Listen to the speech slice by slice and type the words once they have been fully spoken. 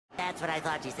That's what I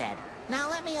thought you said. Now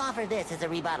let me offer this as a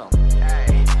rebuttal.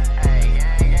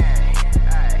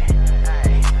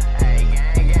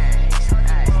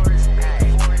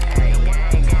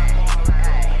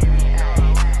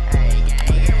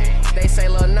 They say,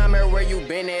 "Lil' number, where you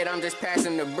been at? I'm just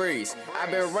passing the breeze. I've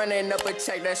been running up a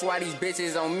check, that's why these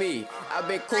bitches on me. I've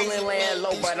been coolin' laying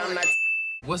low, but I'm not."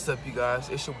 What's up, you guys?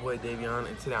 It's your boy Davion,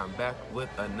 and today I'm back with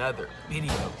another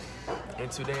video.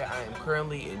 And today I am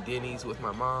currently in Denny's with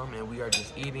my mom, and we are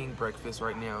just eating breakfast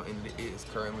right now, and it is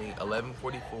currently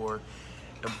 11:44.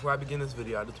 And before I begin this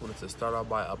video, I just wanted to start off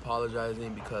by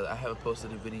apologizing because I haven't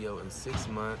posted a video in 6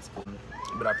 months.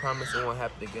 But I promise it won't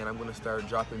happen again. I'm gonna start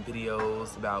dropping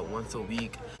videos about once a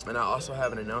week. And I also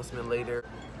have an announcement later.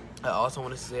 I also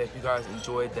want to say, if you guys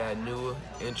enjoyed that new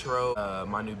intro,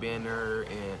 my new banner,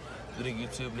 and the new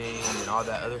YouTube name and all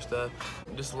that other stuff,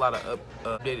 just a lot of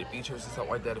updated features and stuff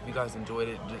like that. If you guys enjoyed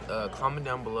it, just, comment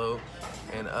down below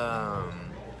and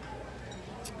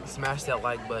smash that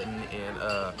like button, and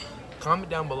comment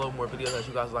down below more videos that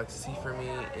you guys would like to see from me.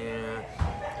 And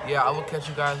yeah, I will catch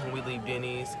you guys when we leave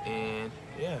Denny's, and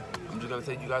yeah, I'm just gonna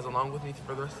take you guys along with me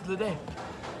for the rest of the day.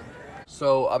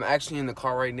 So I'm actually in the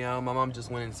car right now. My mom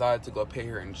just went inside to go pay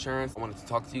her insurance. I wanted to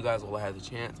talk to you guys while I had the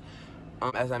chance.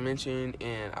 As I mentioned,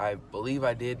 and I believe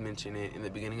I did mention it in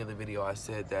the beginning of the video, I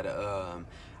said that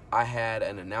I had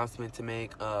an announcement to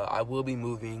make. I will be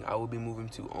moving. I will be moving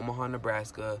to Omaha,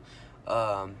 Nebraska.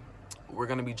 We're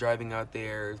gonna be driving out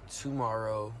there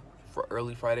tomorrow for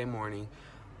early Friday morning.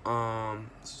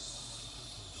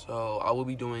 So I will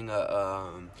be doing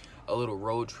a little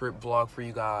road trip vlog for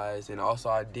you guys. And also,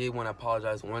 I did want to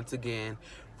apologize once again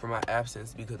for my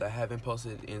absence because I haven't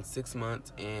posted in 6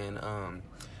 months, and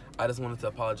I just wanted to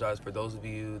apologize for those of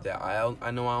you that I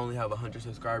know I only have 100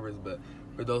 subscribers, but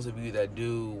for those of you that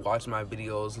do watch my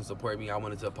videos and support me, I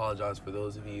wanted to apologize for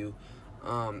those of you.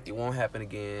 It won't happen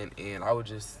again, and I was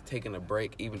just taking a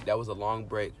break. Even that was a long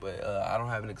break, but I don't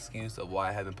have an excuse of why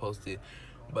I haven't posted.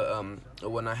 But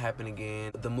it will not happen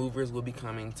again. The movers will be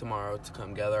coming tomorrow to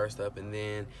come gather our stuff, and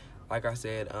then, like I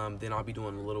said, then I'll be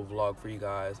doing a little vlog for you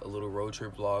guys, a little road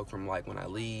trip vlog from like when I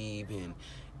leave and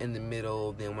in the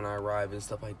middle, then when I arrive and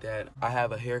stuff like that. I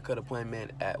have a haircut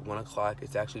appointment at 1 o'clock.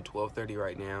 It's actually 12:30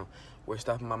 right now. We're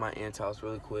stopping by my aunt's house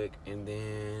really quick, and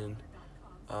then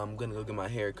I'm gonna go get my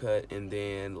hair cut, and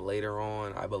then later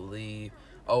on, I believe,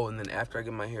 and then after I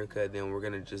get my hair cut, then we're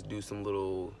gonna just do some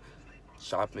little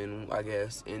shopping, I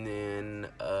guess, and then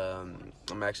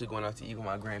I'm actually going out to eat with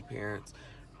my grandparents,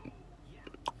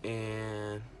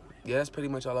 and yeah, that's pretty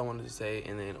much all I wanted to say.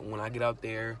 And then when I get out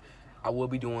there, I will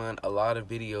be doing a lot of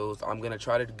videos. I'm gonna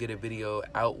try to get a video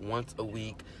out once a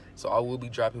week, so I will be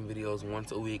dropping videos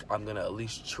once a week. I'm gonna at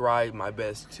least try my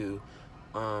best to,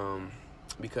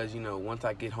 because, you know, once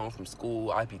I get home from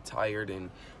school, I'd be tired,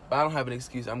 but I don't have an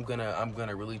excuse. I'm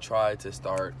gonna really try to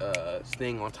start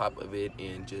staying on top of it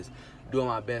and just doing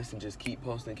my best and just keep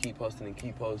posting.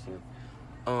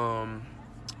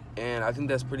 And I think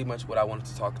that's pretty much what I wanted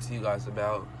to talk to you guys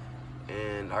about.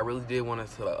 And I really did want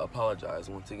to apologize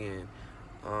once again.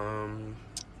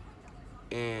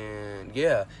 And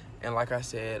yeah, and like I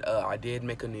said, I did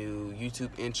make a new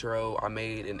YouTube intro. I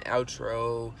made an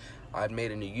outro. I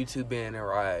made a new YouTube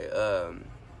banner. I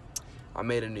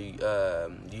made a new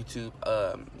YouTube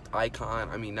icon.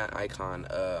 I mean, not icon.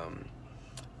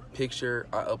 Picture.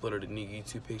 I uploaded a new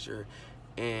YouTube picture,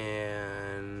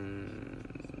 and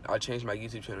I changed my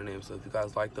YouTube channel name. So if you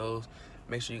guys like those,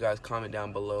 make sure you guys comment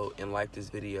down below and like this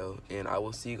video, and I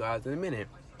will see you guys in a minute.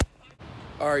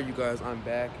 Alright, you guys, I'm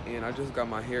back, and I just got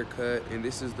my hair cut, and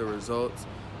this is the results.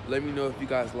 Let me know if you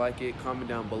guys like it. Comment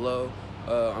down below.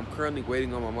 I'm currently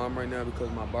waiting on my mom right now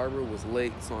because my barber was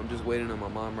late, so I'm just waiting on my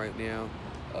mom right now.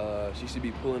 She should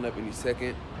be pulling up any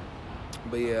second.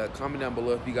 But yeah, comment down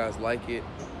below if you guys like it.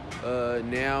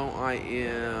 Now I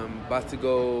am about to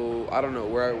go, I don't know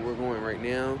where we're going right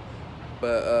now,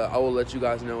 but I will let you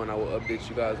guys know, and I will update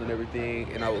you guys on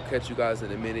everything, and I will catch you guys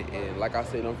in a minute. And like I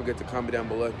said, don't forget to comment down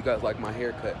below if you guys like my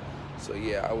haircut. So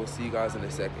yeah, I will see you guys in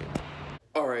a second.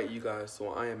 Alright, you guys,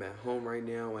 so I am at home right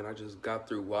now, and I just got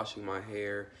through washing my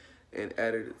hair and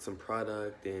added some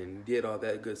product and did all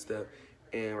that good stuff.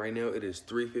 And right now it is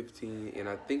 3:15, and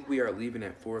I think we are leaving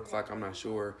at 4 o'clock. I'm not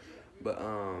sure, but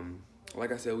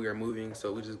like I said, we are moving,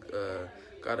 so we just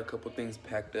got a couple things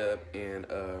packed up and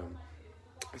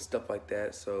stuff like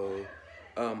that. So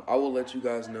I will let you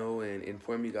guys know and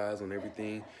inform you guys on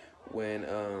everything when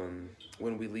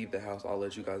we leave the house. I'll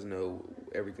let you guys know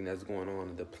everything that's going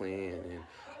on, the plan and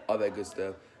all that good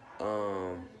stuff.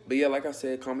 But yeah, like I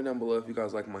said, comment down below if you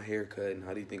guys like my haircut and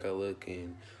how do you think I look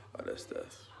and all that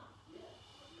stuff.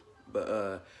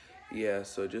 But yeah,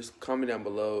 so just comment down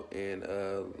below and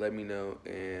let me know,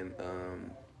 and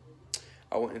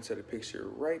I will insert a picture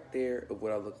right there of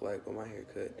what I look like with my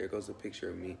haircut. There goes a picture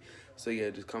of me. So yeah,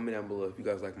 just comment down below if you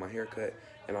guys like my haircut,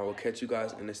 and I will catch you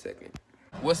guys in a second.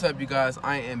 What's up, you guys?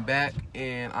 I am back,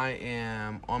 and I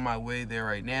am on my way there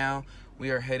right now. We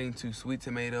are heading to Sweet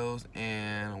Tomatoes,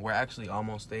 and we're actually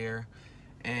almost there.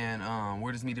 And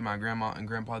we're just meeting my grandma and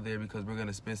grandpa there because we're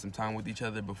gonna spend some time with each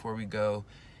other before we go,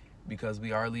 because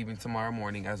we are leaving tomorrow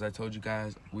morning. As I told you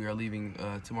guys, we are leaving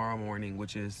tomorrow morning,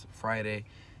 which is Friday.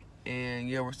 And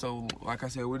yeah, like I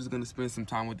said, we're just gonna spend some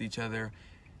time with each other.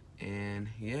 And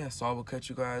yeah, so I will catch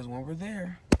you guys when we're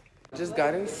there. Just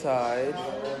got inside,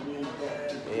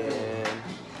 and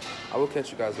I will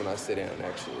catch you guys when I sit down,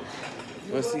 actually.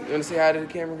 You wanna say hi to the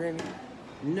camera, Granny?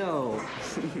 No.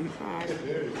 Hi.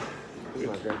 This is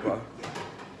my grandpa.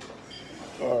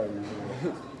 Sorry.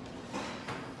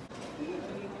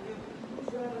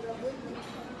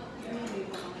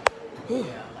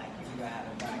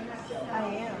 I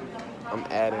am. I'm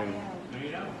adding.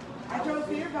 I drove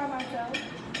here by myself.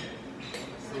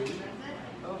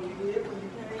 Oh, you did when you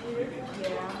came here?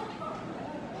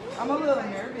 Yeah. I'm a little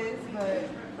nervous, but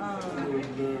yeah.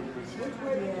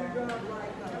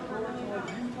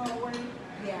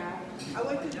 Yeah. I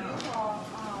went to Utah.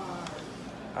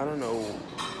 I don't know.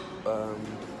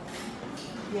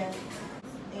 Yes.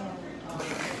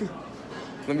 And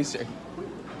Let me see.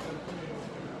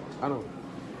 I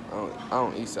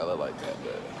don't eat salad like that,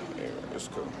 but anyway, it's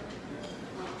cool.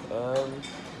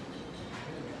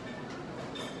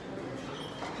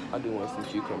 I do want some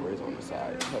cucumbers on the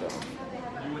side. Hold on.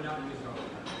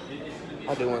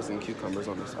 I do want some cucumbers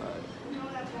on the side.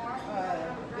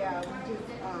 yeah, we just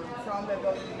so I'm gonna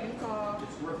go to Utah, and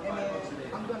then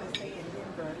I'm gonna stay in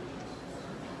Denver.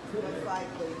 Most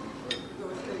likely.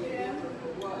 Gonna stay in Denver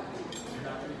for what?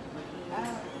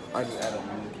 I just added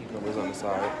the cucumbers on the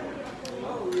side.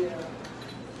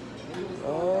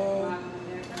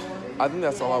 I think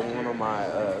that's all I want on my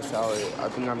salad. I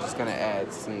think I'm just gonna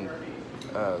add some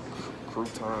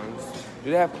croutons.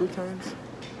 Do they have croutons?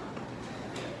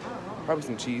 Probably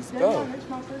some cheese. Oh. It's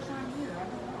my first time here.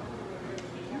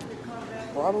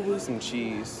 Probably some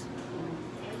cheese.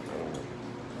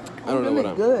 I don't know what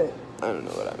I'm. Good. I don't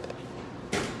know what I'm at.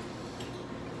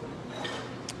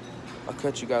 I'll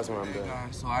catch you guys when I'm done.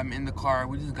 Guys, so I'm in the car.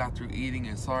 We just got through eating,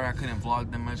 and sorry I couldn't vlog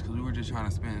that much because we were just trying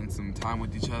to spend some time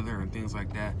with each other and things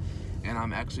like that. And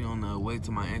I'm actually on the way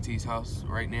to my auntie's house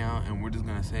right now, and we're just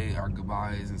gonna say our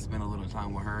goodbyes and spend a little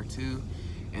time with her too.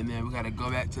 And then we gotta go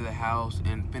back to the house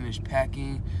and finish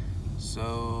packing.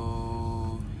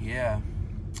 So yeah.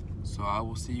 So I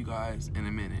will see you guys in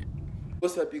a minute.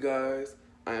 What's up, you guys?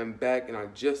 I am back, and I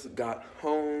just got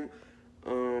home.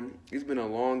 It's been a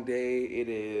long day. It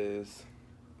is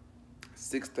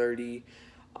 6:30.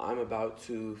 I'm about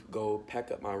to go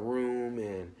pack up my room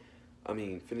and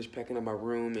finish packing up my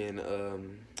room and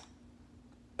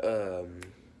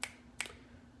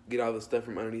get all the stuff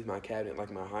from underneath my cabinet,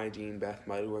 like my hygiene, Bath &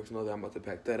 Body Works and all that. I'm about to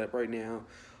pack that up right now.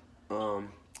 And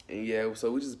yeah,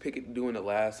 so we just doing the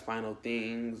last final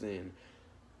things, and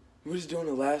we're just doing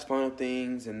the last final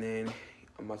things, and then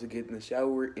I'm about to get in the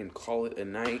shower and call it a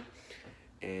night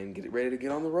and get ready to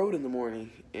get on the road in the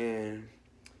morning. And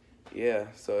yeah,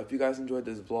 so if you guys enjoyed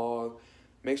this vlog,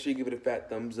 make sure you give it a fat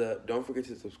thumbs up. Don't forget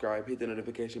to subscribe, hit the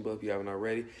notification bell if you haven't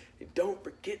already, and don't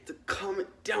forget to comment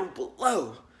down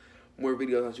below more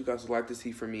videos that you guys would like to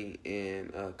see from me,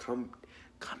 and comment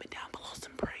down below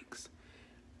some pranks,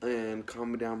 and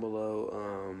comment down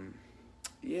below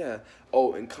yeah.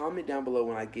 Oh, and comment down below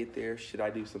when I get there, should I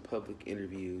do some public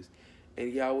interviews.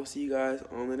 And yeah, I will see you guys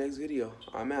on the next video.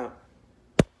 I'm out.